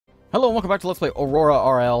Hello and welcome back to Let's Play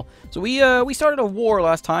AuroraRL. So we started a war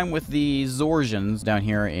last time with the Zorsians down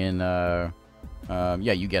here in yeah,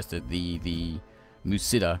 you guessed it, the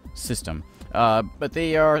Musida system. But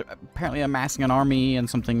they are apparently amassing an army and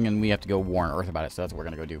something, and we have to go warn Earth about it. So that's what we're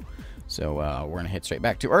gonna go do. So we're gonna head straight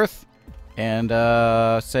back to Earth and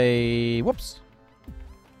say whoops.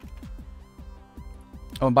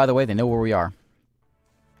 Oh, and by the way, they know where we are.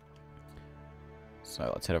 So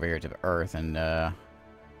let's head over here to the Earth and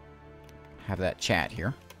have that chat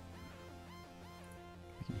here.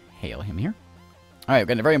 We can hail him here. Alright, we've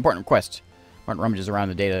got a very important request. Martin rummages around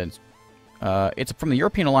the data. It's from the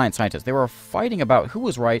European Alliance scientists. They were fighting about who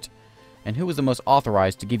was right and who was the most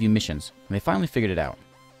authorized to give you missions. And they finally figured it out.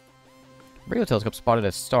 Radio telescope spotted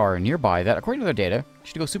a star nearby that, according to their data,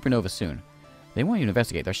 should go supernova soon. They want you to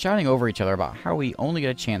investigate. They're shouting over each other about how we only get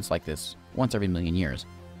a chance like this once every million years.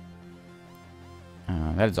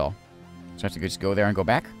 That is all. So I have to just go there and go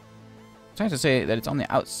back. Scientists say that it's on the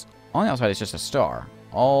outside. It's just a star.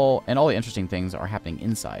 All the interesting things are happening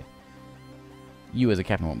inside. You as a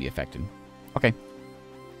captain won't be affected. Okay.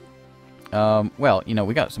 Well, you know,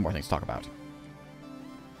 we got some more things to talk about.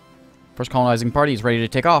 First colonizing party is ready to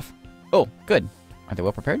take off. Oh, good. Are they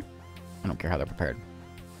well prepared? I don't care how they're prepared.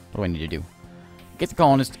 What do I need to do? Get the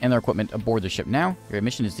colonists and their equipment aboard the ship now. Your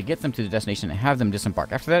mission is to get them to the destination and have them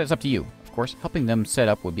disembark. After that, it's up to you. Of course, helping them set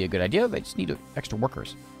up would be a good idea. They just need extra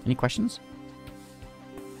workers. Any questions?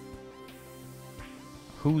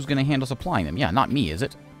 Who's going to handle supplying them? Yeah, not me, is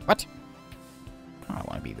it? What? I don't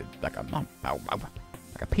want to be like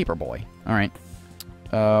a paper boy. All right.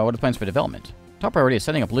 What are the plans for development? Top priority is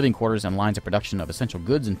setting up living quarters and lines of production of essential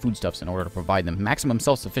goods and foodstuffs in order to provide them maximum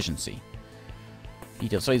self-sufficiency.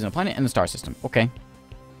 Detailed studies on the planet and the star system. Okay.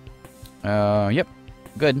 Yep.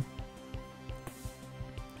 Good.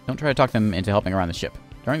 Don't try to talk them into helping around the ship.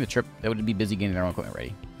 During the trip, they would be busy getting their own equipment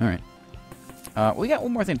ready. Alright. We got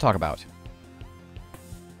one more thing to talk about.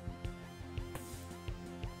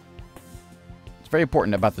 It's very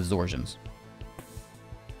important about the Zorsians.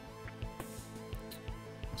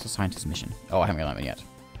 What's the scientist's mission? Oh, I haven't got that one yet.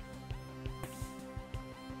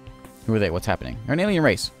 Who are they? What's happening? They're an alien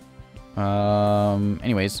race.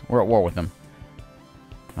 Anyways, we're at war with them.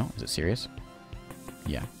 Oh, is it serious?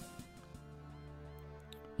 Yeah.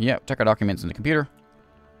 Yeah, check our documents in the computer.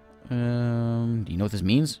 Do you know what this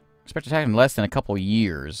means? Expect attack in less than a couple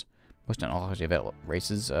years. Most technology available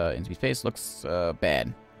races in space looks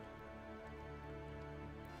bad.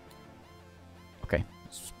 Okay.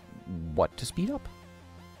 What to speed up?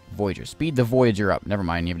 Voyager. Speed the Voyager up. Never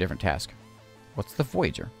mind, you have a different task. What's the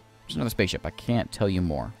Voyager? It's another spaceship. I can't tell you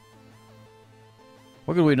more.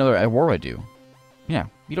 What could another Aurora do? Yeah,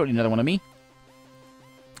 you don't need another one of me.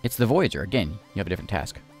 It's the Voyager. Again, you have a different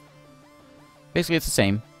task. Basically, it's the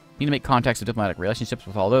same. You need to make contacts and diplomatic relationships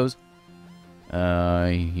with all those. You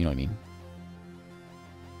know what I mean.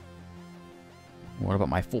 What about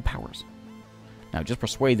my full powers? Now, just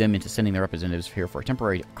persuade them into sending their representatives here for a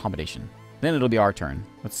temporary accommodation. Then it'll be our turn.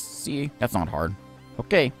 Let's see. That's not hard.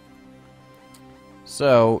 Okay.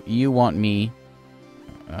 So, you want me...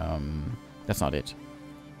 that's not it.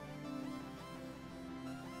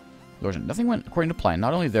 Nothing went according to plan.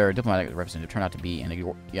 Not only their diplomatic representative turned out to be an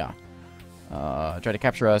tried to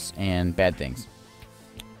capture us and bad things.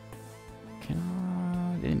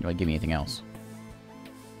 They didn't really give me anything else.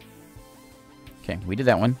 Okay, we did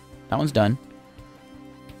that one. That one's done.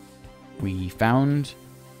 We found...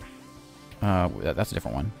 that's a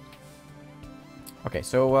different one. Okay,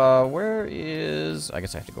 so where is... I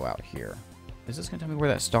guess I have to go out here. Is this going to tell me where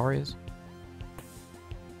that star is?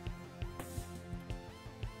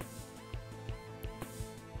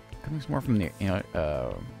 Coming some more from the...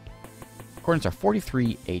 coordinates are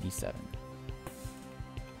 4387.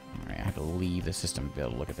 Alright, I have to leave the system to be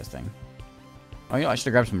able to look at this thing. Oh, you know, I should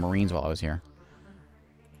have grabbed some Marines while I was here.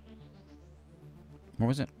 What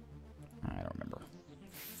was it? I don't remember.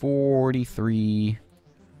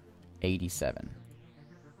 4387.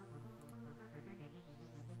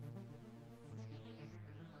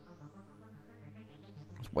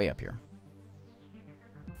 It's way up here.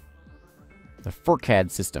 The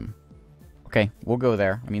Furcad system. Okay, we'll go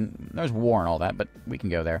there. I mean, there's war and all that, but we can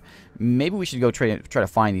go there. Maybe we should go try to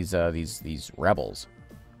find these rebels.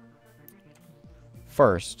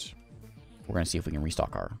 First, we're gonna see if we can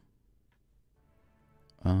restock our.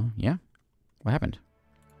 Yeah. What happened?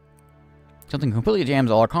 Something completely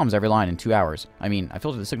jams all our comms every line in 2 hours. I mean, I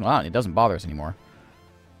filtered the signal out and it doesn't bother us anymore.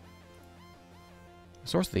 The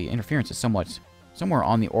source of the interference is somewhere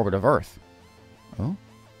on the orbit of Earth. Oh.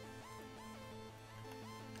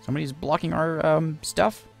 Somebody's blocking our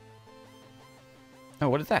stuff. Oh,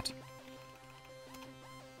 what is that?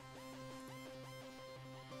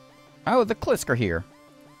 Oh, the Klisk are here.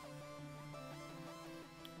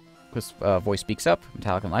 Klisk's voice speaks up,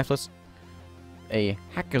 metallic and lifeless. A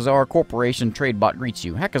Hackazar Corporation trade bot greets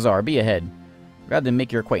you. Hackazar, be ahead. Rather than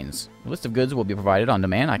make your acquaintance, a list of goods will be provided on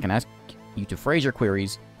demand. I can ask you to phrase your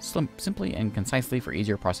queries simply and concisely for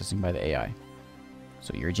easier processing by the AI.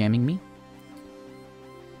 So you're jamming me?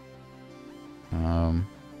 Can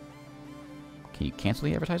you cancel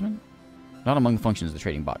the advertisement? Not among the functions the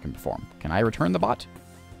trading bot can perform. Can I return the bot?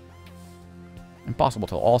 Impossible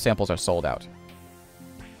till all samples are sold out.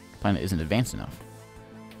 The planet isn't advanced enough.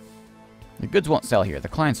 The goods won't sell here. The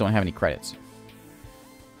clients don't have any credits.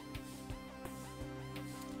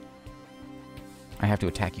 I have to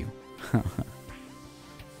attack you. How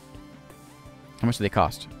much do they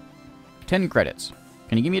cost? 10 credits.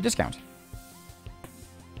 Can you give me a discount?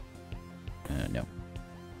 No.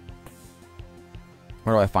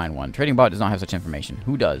 Where do I find one? Trading bot does not have such information.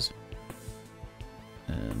 Who does?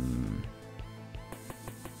 How am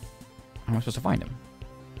I supposed to find him?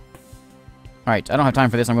 Alright, I don't have time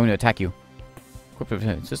for this. I'm going to attack you. Equipped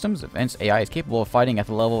with systems, advanced AI is capable of fighting at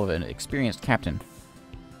the level of an experienced captain.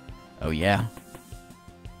 Oh, yeah.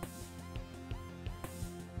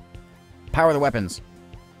 Power the weapons.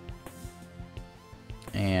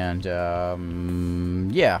 And,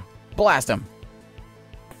 yeah. Blast him.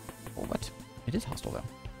 Oh, what? It is hostile, though.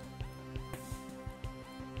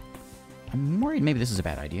 I'm worried maybe this is a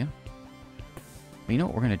bad idea. But you know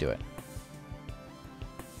what? We're going to do it.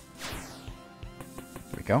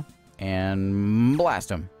 There we go. And blast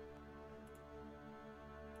him.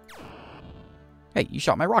 Hey, you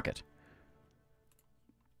shot my rocket.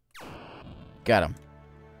 Got him.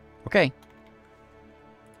 Okay.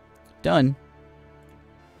 Done.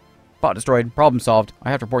 Bot destroyed. Problem solved. I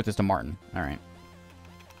have to report this to Martin. Alright.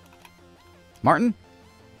 Martin?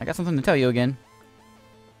 I got something to tell you again.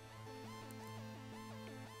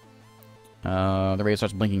 The radio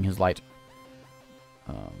starts blinking his light.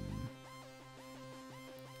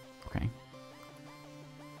 Okay.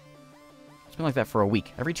 It's been like that for a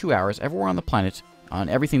week. Every 2 hours, everywhere on the planet, on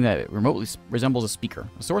everything that remotely resembles a speaker.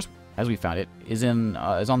 The source, as we found it, is on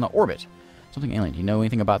the orbit. Something alien. Do you know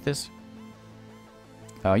anything about this?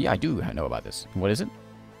 Yeah, I do know about this. What is it?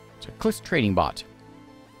 It's a Klisk trading bot.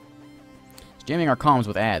 It's jamming our comms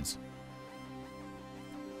with ads.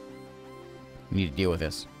 We need to deal with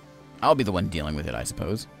this. I'll be the one dealing with it, I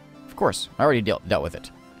suppose. Of course, I already dealt with it.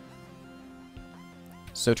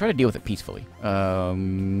 So try to deal with it peacefully.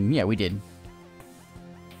 Yeah, we did.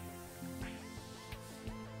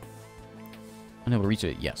 Unable to reach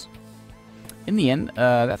it, yes. In the end,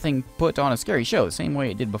 that thing put on a scary show, the same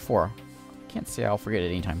way it did before. Can't say I'll forget it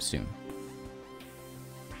anytime soon.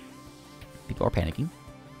 People are panicking.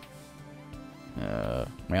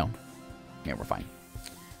 Well, yeah, we're fine.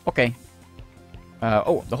 Okay.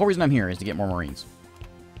 Oh, the whole reason I'm here is to get more Marines.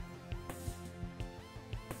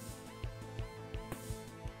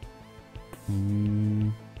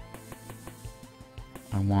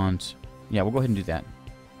 I want... Yeah, we'll go ahead and do that.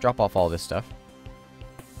 Drop off all this stuff.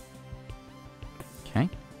 Okay.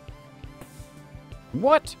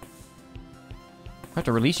 What? I have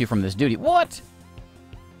to release you from this duty. What?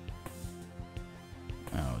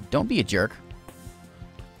 Oh, don't be a jerk.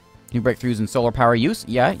 New breakthroughs in solar power use?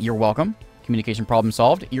 Yeah, you're welcome. Communication problem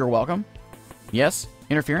solved? You're welcome. Yes.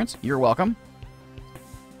 Interference? You're welcome.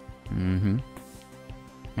 Mm-hmm.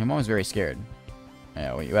 I'm always very scared.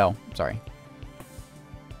 Well, sorry.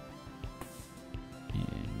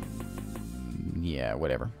 Yeah,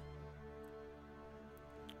 whatever.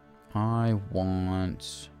 I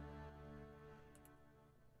want...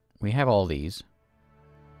 We have all these.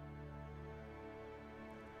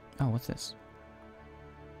 Oh, what's this?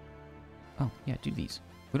 Oh, yeah, do these.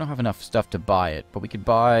 We don't have enough stuff to buy it, but we could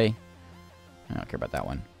buy... I don't care about that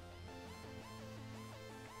one.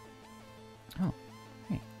 Oh,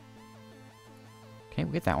 hey. Okay,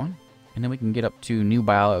 we'll get that one. And then we can get up to new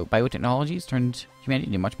biotechnologies, turned humanity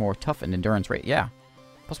into much more tough and endurance rate. Yeah.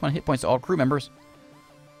 +1 hit points to all crew members.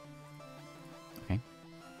 Okay.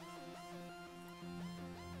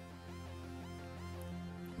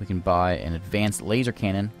 We can buy an advanced laser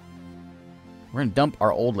cannon. We're going to dump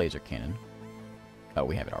our old laser cannon. Oh,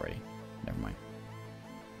 we have it already. Never mind.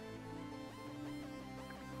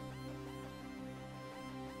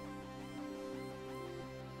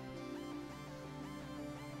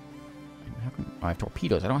 How come I have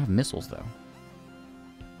torpedoes? I don't have missiles, though.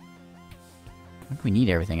 I think we need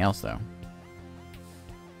everything else, though.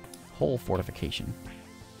 Hull fortification.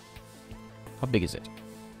 How big is it?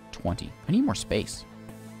 20. I need more space.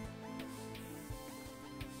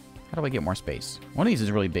 How do I get more space? One of these is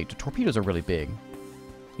really big. The torpedoes are really big.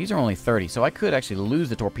 These are only 30, so I could actually lose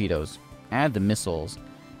the torpedoes, add the missiles,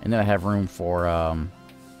 and then I have room for,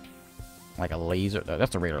 like a laser.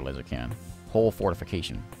 That's a radar laser cannon. Whole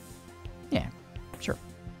fortification. Yeah, sure.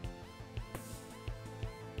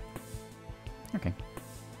 Okay.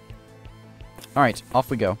 Alright, off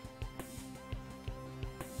we go.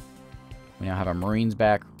 We now have our Marines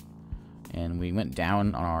back, and we went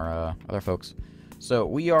down on our other folks. So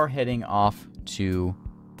we are heading off to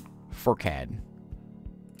Furcad.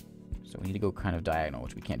 So we need to go kind of diagonal,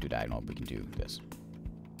 which we can't do diagonal, but we can do this.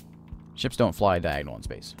 Ships don't fly diagonal in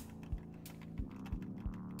space.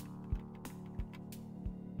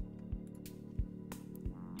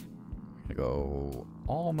 We go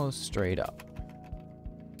almost straight up.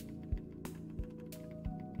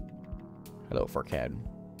 Hello, Furcad.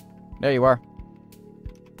 There you are.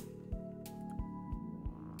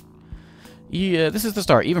 Yeah, this is the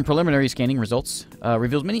start. Even preliminary scanning results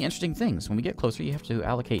reveals many interesting things. When we get closer, you have to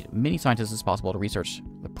allocate many scientists as possible to research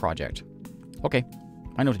the project. Okay,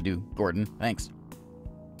 I know what to do, Gordon. Thanks.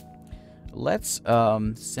 Let's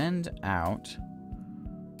send out...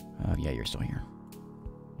 yeah, you're still here.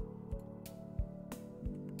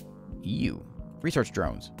 You. Research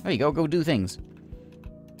drones. There you go. Go do things.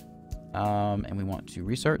 And we want to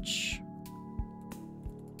research...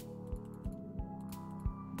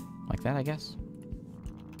 like that, I guess.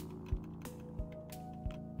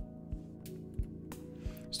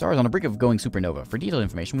 Star is on the brink of going supernova. For detailed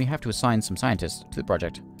information, we have to assign some scientists to the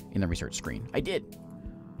project in the research screen. I did!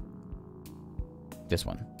 This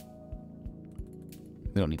one.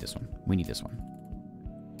 We don't need this one. We need this one.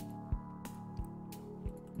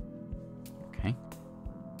 Okay.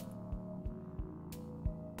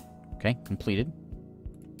 Okay, completed.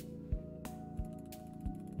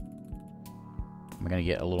 Am I going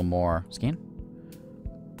to get a little more scan?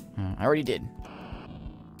 I already did.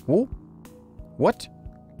 Whoa. What?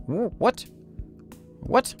 Whoa. What?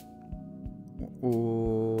 What?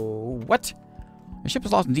 What? The ship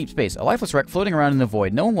is lost in deep space. A lifeless wreck floating around in the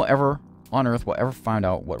void. No one on Earth will ever find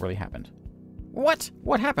out what really happened. What?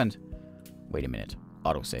 What happened? Wait a minute.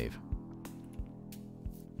 Autosave.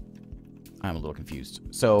 I'm a little confused.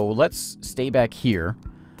 So let's stay back here.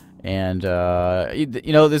 And,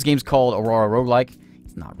 you know, this game's called Aurora Roguelike.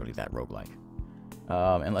 It's not really that roguelike.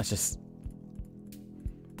 And let's just...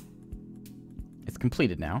 It's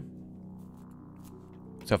completed now.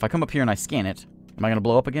 So if I come up here and I scan it, am I going to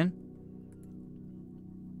blow up again?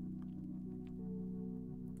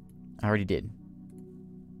 I already did.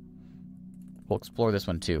 We'll explore this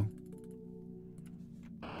one too.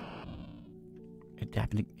 It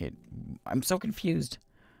happened... I'm so confused.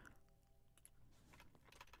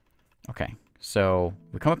 Okay, so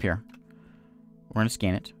we come up here. We're going to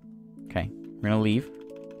scan it. Okay, we're going to leave.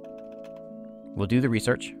 We'll do the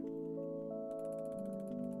research.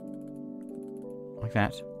 Like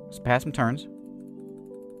that. Let's pass some turns.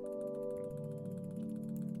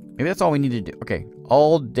 Maybe that's all we need to do. Okay,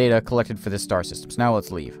 all data collected for this star system. So now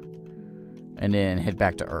let's leave. And then head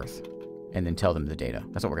back to Earth. And then tell them the data.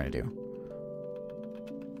 That's what we're going to do.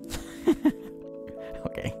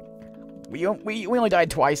 Okay. We only died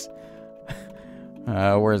twice.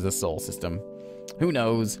 Where's the soul system? Who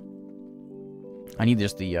knows? I need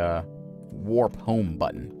just the warp home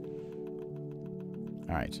button.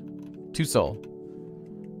 Alright. 2 soul.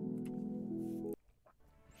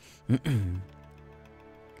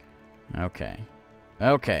 Okay.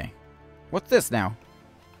 Okay. What's this now?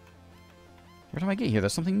 Every time I get here,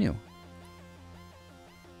 there's something new.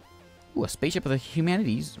 Ooh, a spaceship of the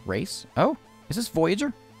humanities race. Oh, is this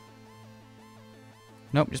Voyager?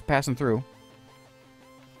 Nope, just passing through.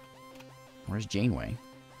 Where's Janeway?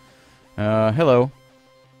 Hello.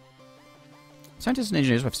 Scientists and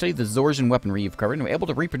engineers have studied the Zorjan weaponry you've covered and were able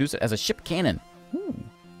to reproduce it as a ship cannon. Ooh.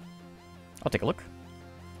 I'll take a look.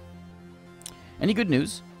 Any good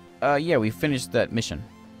news? Yeah, we finished that mission.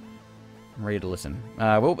 I'm ready to listen.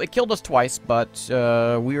 Well, it killed us twice, but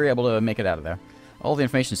we were able to make it out of there. All the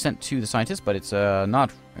information is sent to the scientists, but it's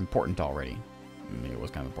not important already. I mean, it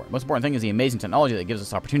was kind of important. Most important thing is the amazing technology that gives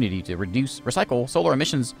us opportunity to recycle solar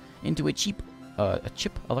emissions into a chip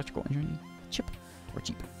electrical engineering chip or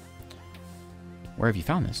cheap. Where have you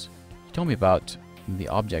found this? You told me about the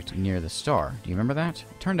object near the star. Do you remember that?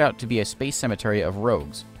 It turned out to be a space cemetery of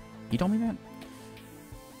rogues. You told me that?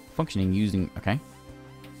 Functioning using... Okay.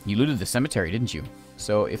 You looted the cemetery, didn't you?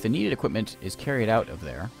 So if the needed equipment is carried out of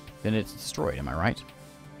there, then it's destroyed, am I right?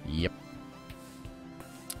 Yep.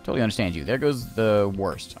 Totally understand you. There goes the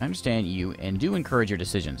worst. I understand you and do encourage your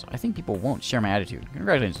decisions. I think people won't share my attitude.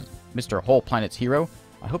 Congratulations, Mr. Whole Planet's hero.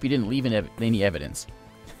 I hope you didn't leave any evidence.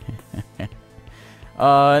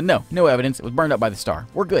 No. No evidence. It was burned up by the star.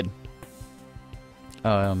 We're good.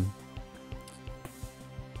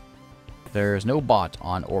 There's no bot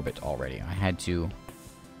on orbit already. I had to...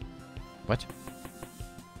 What?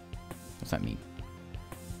 What's that mean?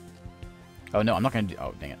 Oh, no, I'm not gonna do...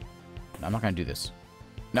 Oh, dang it. No, I'm not gonna do this.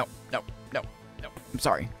 No, no, no, no. I'm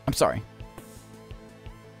sorry. I'm sorry.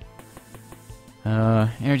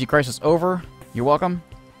 Energy crisis over. You're welcome.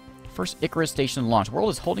 First Icarus station launch. The world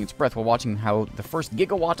is holding its breath while watching how the first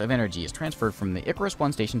gigawatt of energy is transferred from the Icarus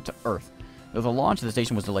 1 station to Earth. Though the launch of the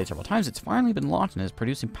station was delayed several times, it's finally been launched and is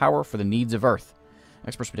producing power for the needs of Earth.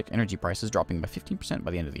 Experts predict energy prices dropping by 15%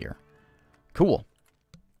 by the end of the year. Cool.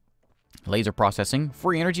 Laser processing.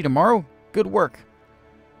 Free energy tomorrow? Good work.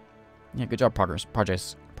 Yeah, good job, Project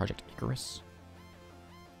Icarus.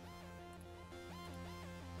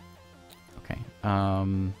 Okay.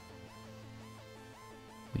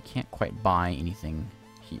 We can't quite buy anything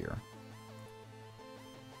here.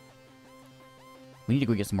 We need to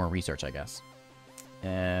go get some more research, I guess.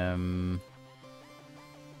 So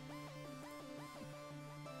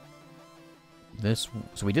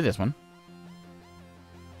we did this one.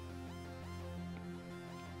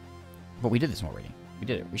 But we did this one already. We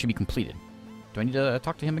did it. We should be completed. Do I need to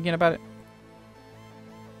talk to him again about it?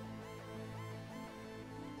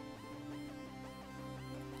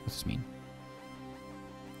 What's this mean?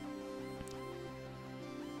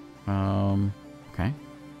 Okay.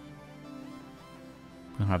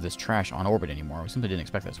 We don't have this trash on orbit anymore. We simply didn't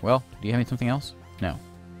expect this. Well, do you have something else? No.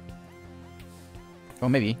 Oh,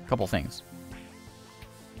 maybe. A couple things.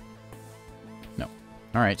 No.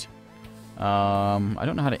 Alright. I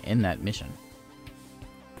don't know how to end that mission.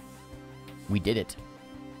 We did it.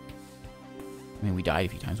 I mean, we died a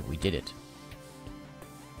few times, but we did it.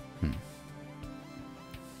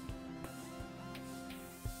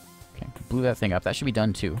 Okay, blew that thing up. That should be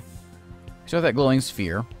done, too. So that glowing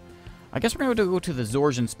sphere. I guess we're going to go to the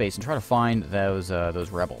Zorjan space and try to find those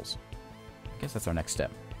rebels. I guess that's our next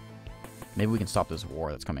step. Maybe we can stop this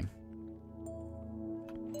war that's coming.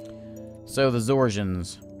 So the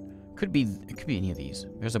Zorjans could be any of these.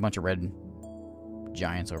 There's a bunch of red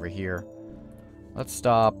giants over here. Let's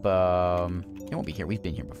stop. It won't be here. We've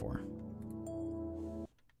been here before.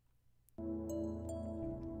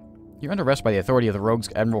 You're under arrest by the authority of the Rogues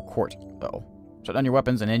Admiral Court. Uh-oh. Shut down your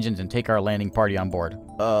weapons and engines and take our landing party on board.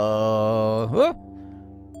 Huh?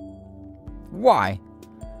 Why?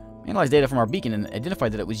 Analyzed data from our beacon and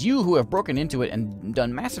identified that it was you who have broken into it and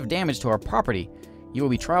done massive damage to our property. You will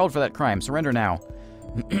be trialed for that crime. Surrender now.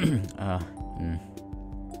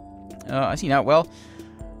 I see now. Well,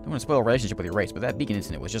 don't want to spoil a relationship with your race, but that beacon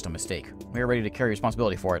incident was just a mistake. We are ready to carry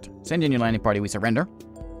responsibility for it. Send in your landing party. We surrender.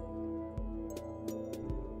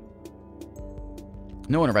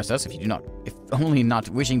 No one arrest us if only not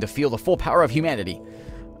wishing to feel the full power of humanity.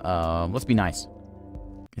 Let's be nice.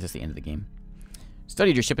 Is this the end of the game?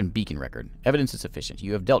 Studied your ship and beacon record. Evidence is sufficient.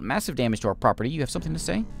 You have dealt massive damage to our property. You have something to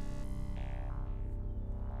say?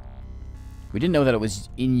 We didn't know that it was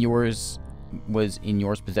in yours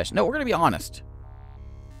possession. No, we're gonna be honest.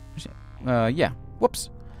 Yeah. Whoops.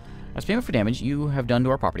 As payment for damage you have done to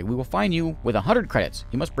our property, we will fine you with 100 credits.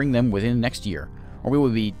 You must bring them within next year, or we will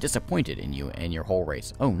be disappointed in you and your whole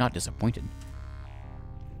race. Oh, not disappointed.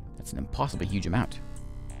 That's an impossibly huge amount.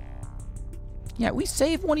 Yeah, we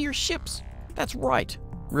saved one of your ships. That's right.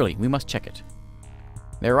 Really, we must check it.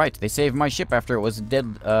 They're right. They saved my ship after it was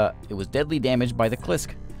deadly damaged by the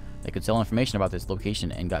Klisk. They could sell information about this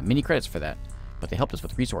location and got many credits for that, but they helped us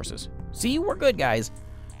with resources. See, we're good, guys.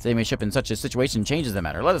 Saving a ship in such a situation changes the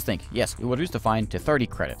matter. Let us think. Yes, we will reduce the fine to 30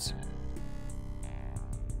 credits.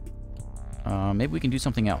 Maybe we can do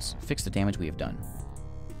something else. Fix the damage we have done.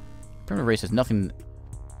 Primitive race has nothing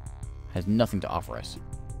to offer us.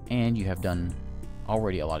 And you have done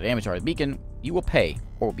already a lot of damage to our beacon. You will pay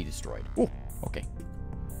or will be destroyed. Ooh, okay.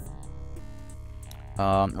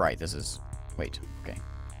 Right, this is... Wait, okay.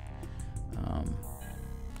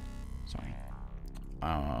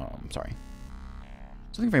 Sorry.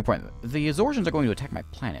 Something very important. The Azorsians are going to attack my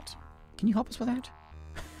planet. Can you help us with that?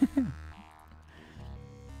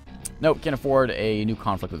 No, can't afford a new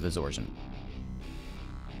conflict with the Azorsian.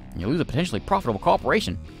 You lose a potentially profitable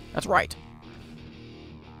cooperation. That's right.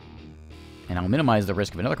 And I'll minimize the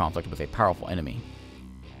risk of another conflict with a powerful enemy.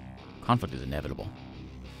 Conflict is inevitable.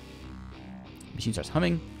 Machine starts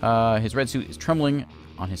humming. His red suit is trembling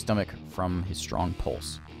on his stomach from his strong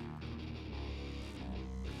pulse.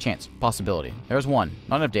 Chance. Possibility. There's one.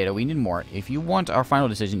 Not enough data. We need more. If you want our final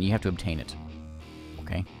decision, you have to obtain it.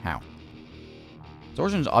 Okay. How?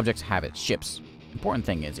 Zorjan's objects have it. Ships. Important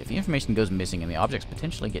thing is, if the information goes missing and the objects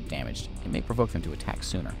potentially get damaged, it may provoke them to attack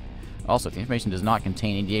sooner. Also, if the information does not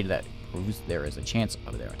contain any data that proves there is a chance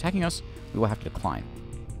of their attacking us, we will have to decline.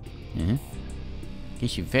 In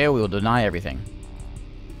case you fail, we will deny everything.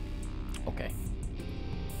 Okay.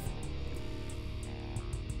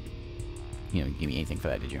 You didn't give me anything for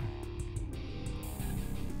that, did you?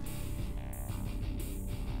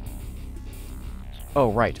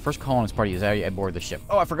 Oh, right. First colonist party is already aboard the ship.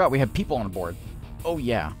 Oh, I forgot we have people on board. Oh,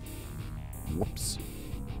 yeah. Whoops.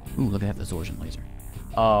 Ooh, look at that, the Zorjan laser.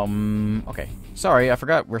 Okay. Sorry, I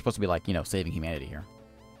forgot we're supposed to be, like, you know, saving humanity here.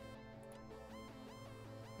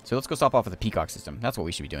 So let's go stop off with the Peacock system. That's what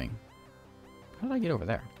we should be doing. How did I get over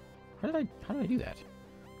there? How did I do that?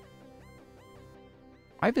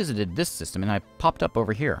 I visited this system and I popped up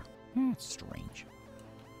over here. That's strange.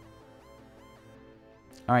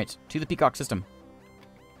 Alright, to the Peacock system.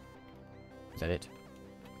 Is that it?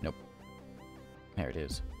 Nope. There it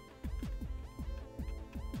is.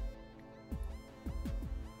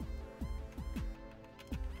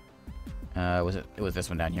 It was this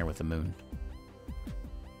one down here with the moon.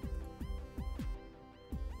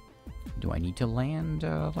 Do I need to land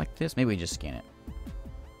like this? Maybe we just scan it.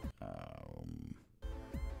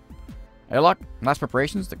 Airlock. Last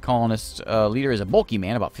preparations. The colonist leader is a bulky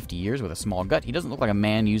man, about 50 years, with a small gut. He doesn't look like a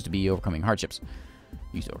man used to be overcoming hardships.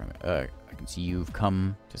 Used to overcome. I can see you've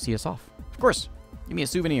come to see us off. Of course. Give me a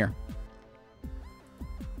souvenir.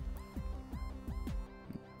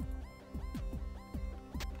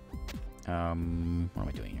 What am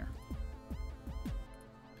I doing here?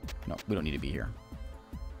 No, we don't need to be here.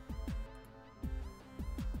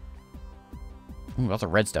 Ooh, lots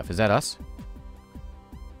of red stuff. Is that us?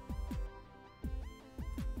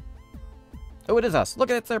 Oh, it is us. Look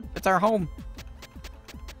at it. It's our home.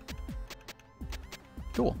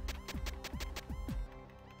 Cool.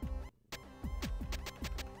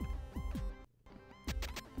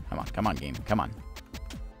 Come on, game. Come on.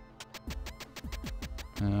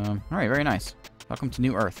 Alright, very nice. Welcome to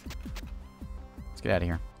New Earth. Let's get out of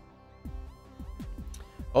here.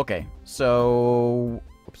 Okay, so...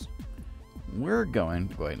 Oops. We're going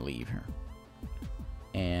to go ahead and leave here.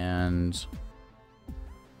 And...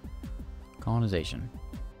 colonization.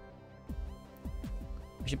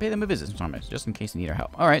 We should pay them a visit sometimes, just in case they need our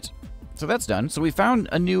help. Alright, so that's done. So we found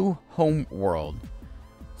a new home world.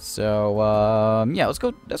 So, yeah, let's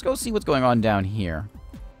go see what's going on down here.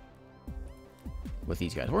 With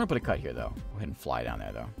these guys. We're going to put a cut here, though. Go ahead and fly down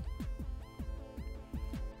there, though.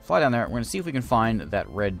 Fly down there. We're going to see if we can find that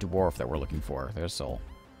red dwarf that we're looking for. There's Soul.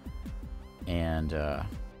 And,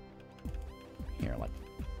 here, like,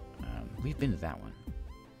 we've been to that one.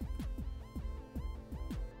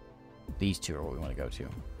 These two are what we want to go to.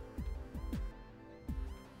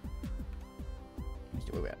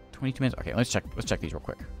 Where we at? 22 minutes? Okay, let's check these real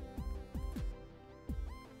quick.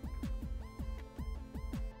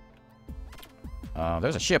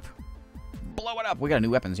 There's a ship. Blow it up. We got new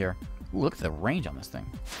weapons here. Ooh, look at the range on this thing.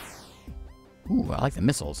 Ooh, I like the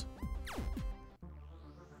missiles.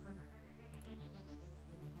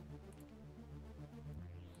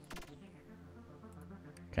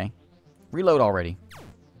 Okay. Reload already.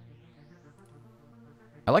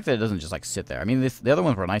 I like that it doesn't just, like, sit there. I mean, the other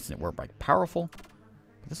ones were nice and were, like, powerful.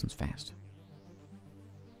 But this one's fast.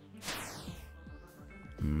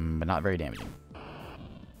 But not very damaging.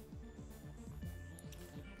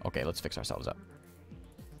 Okay, let's fix ourselves up.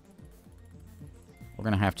 We're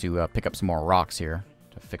going to have to pick up some more rocks here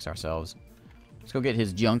to fix ourselves. Let's go get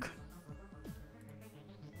his junk.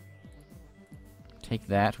 Take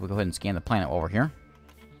that. We'll go ahead and scan the planet while we're here.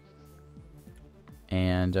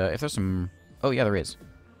 And if there's some... Oh, yeah, there is.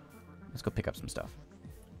 Let's go pick up some stuff.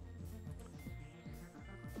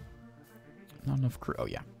 Not enough crew. Oh,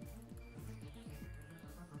 yeah.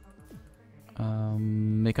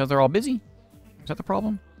 Because they're all busy? Is that the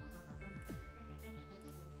problem?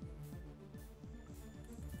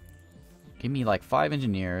 Give me like 5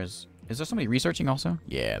 engineers. Is there somebody researching also?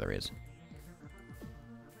 Yeah, there is.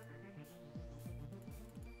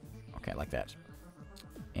 Okay, like that.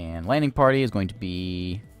 And landing party is going to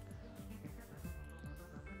be...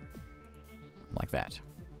 like that.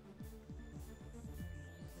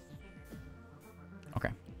 Okay.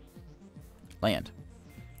 Land.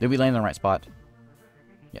 Did we land in the right spot?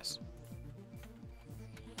 Yes.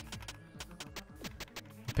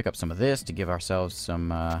 Pick up some of this to give ourselves some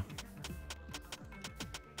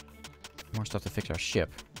more stuff to fix our ship.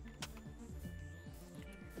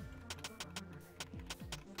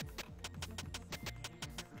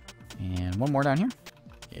 And one more down here.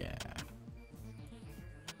 Yeah.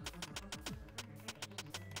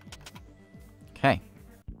 Okay.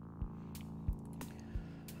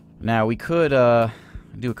 Now we could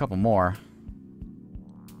do a couple more.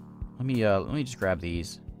 Let me just grab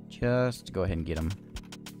these. Just go ahead and get them.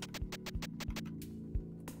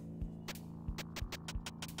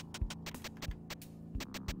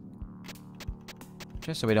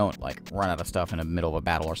 Just so we don't, like, run out of stuff in the middle of a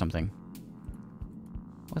battle or something.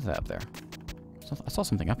 What's that up there? I saw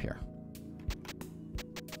something up here.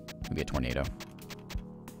 Maybe a tornado.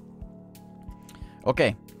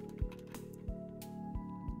 Okay.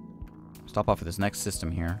 Stop off at this next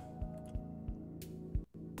system here.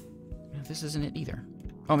 This isn't it either.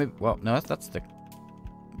 Oh, maybe. Well, no, that's the.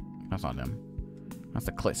 That's not them. That's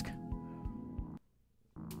the Klisk.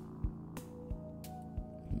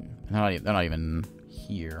 They're not even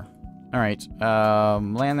here. All right.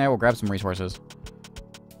 Land there. We'll grab some resources.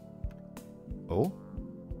 Oh.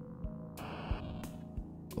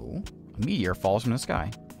 Oh. A meteor falls from the sky.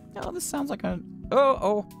 Oh, this sounds like a.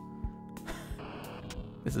 Oh.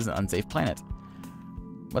 This is an unsafe planet.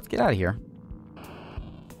 Let's get out of here.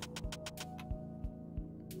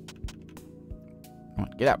 Come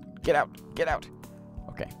on, get out, get out, get out.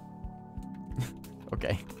 Okay.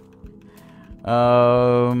 Okay.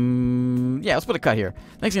 Yeah, let's put a cut here.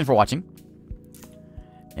 Thanks again for watching.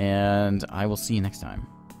 And I will see you next time.